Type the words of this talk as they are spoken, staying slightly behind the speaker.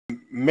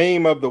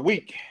meme of the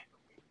week.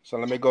 So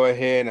let me go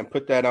ahead and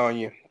put that on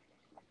you.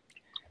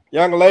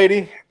 Young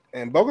lady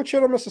in Boca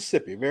Chica,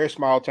 Mississippi, very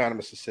small town in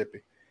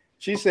Mississippi.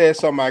 She says,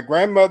 so my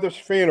grandmother's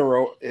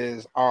funeral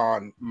is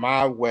on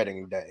my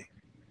wedding day.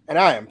 And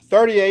I am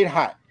 38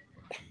 hot.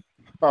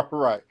 All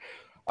right.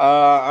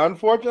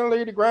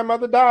 Unfortunately, the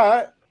grandmother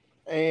died.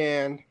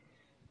 And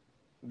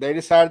they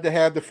decided to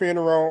have the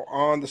funeral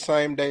on the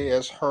same day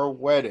as her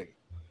wedding.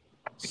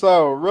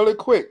 So, really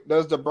quick,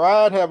 does the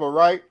bride have a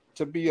right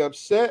to be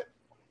upset?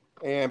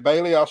 And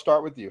Bailey, I'll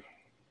start with you.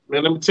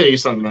 Man, let me tell you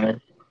something,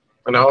 man.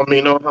 And I don't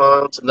mean no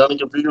harm to none of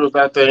your viewers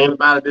out there,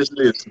 anybody that's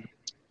listening.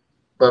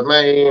 But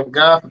man,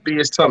 God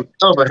forbid something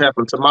ever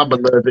happened to my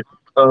beloved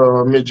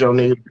Miss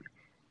Jonelle.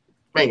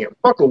 Man,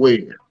 fuck a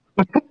wig.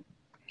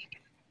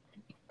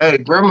 Hey,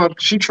 grandma,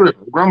 she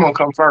tripping. Grandma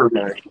come first,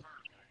 man.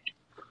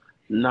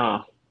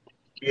 Nah.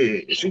 Yeah,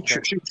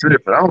 Okay. she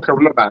tripping. I don't care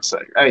what nobody say.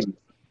 Hey,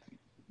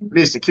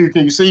 listen, Q,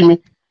 can you see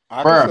me?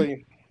 I can Bro, see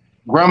you.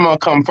 grandma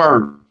come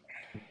first.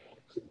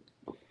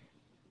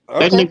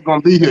 That Okay. nigga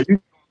gonna be here.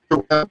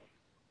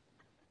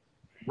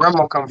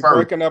 Grandma come You're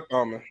first. breaking up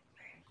on me.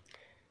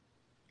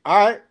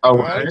 All right. Oh, All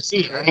well, right. that's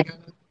it. I ain't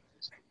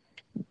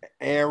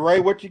And Ray,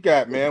 what you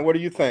got, man? What do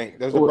you think?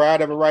 Does the Well,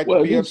 bride have a right to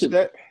well, be here's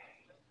upset?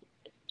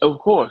 of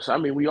course. I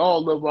mean, we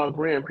all love our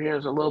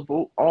grandparents. I love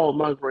all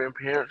my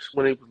grandparents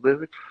when they were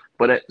living.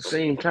 But at the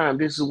same time,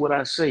 this is what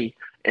I say,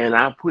 and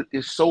I put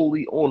this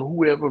solely on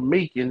whoever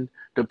making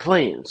the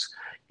plans.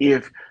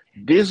 If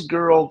this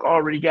girl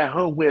already got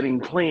her wedding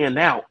planned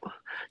out,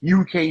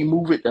 you can't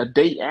move it a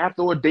day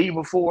after or a day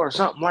before or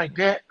something like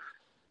that.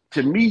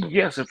 To me,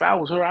 yes, if I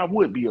was her, I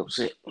would be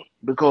upset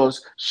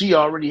because she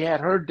already had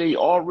her day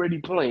already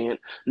planned.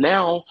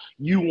 Now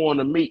you want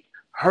to make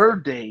her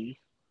day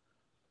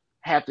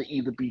have to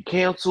either be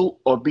canceled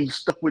or be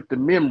stuck with the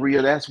memory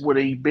of that's where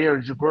they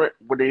buried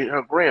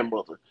her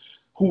grandmother.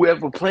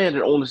 Whoever planned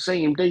it on the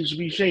same day should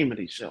be ashamed of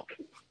themselves.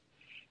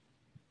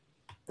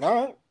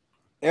 All right.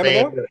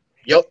 man. Eminem?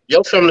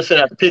 Your family finna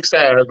have to pick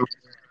sides.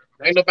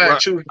 Ain't nobody Right.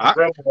 choosing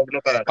grandma over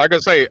nobody. Like I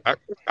say, I,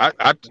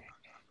 I,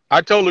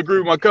 I totally agree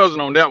with my cousin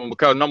on that one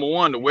because number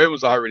one, the wedding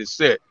was already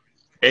set,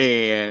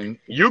 and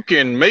you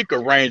can make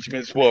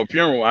arrangements for a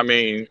funeral. I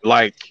mean,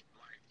 like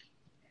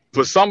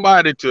for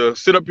somebody to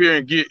sit up here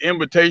and get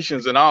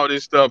invitations and all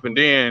this stuff, and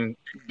then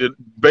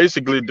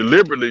basically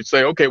deliberately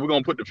say, "Okay, we're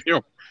gonna put the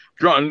funeral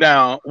drawing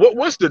down." What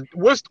was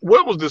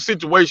the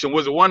situation?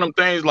 Was it one of them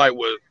things like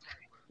was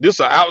this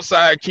an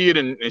outside kid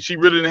and she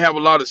really didn't have a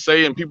lot to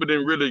say and people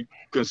didn't really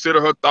consider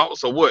her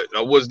thoughts or what?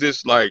 Or was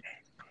this like?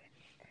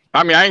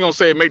 I mean, I ain't gonna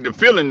say it made the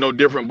feeling no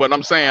different, but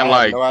I'm saying I have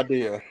like, no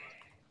idea.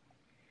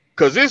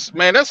 cause this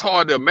man, that's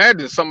hard to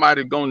imagine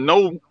somebody gonna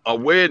know a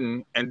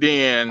wedding and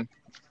then,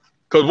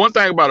 cause one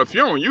thing about a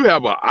funeral, you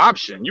have an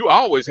option. You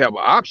always have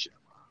an option.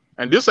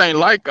 And this ain't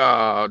like the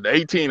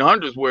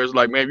 1800s where it's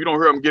like, man, if you don't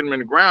hear them getting them in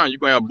the ground, you're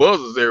gonna have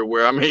buzzers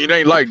everywhere. I mean, it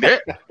ain't like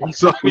that.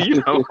 So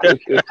you know,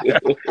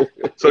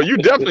 so you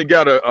definitely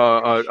got a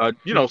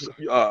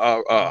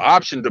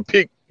option to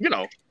pick. You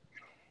know,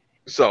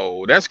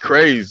 so that's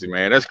crazy,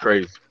 man. That's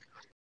crazy.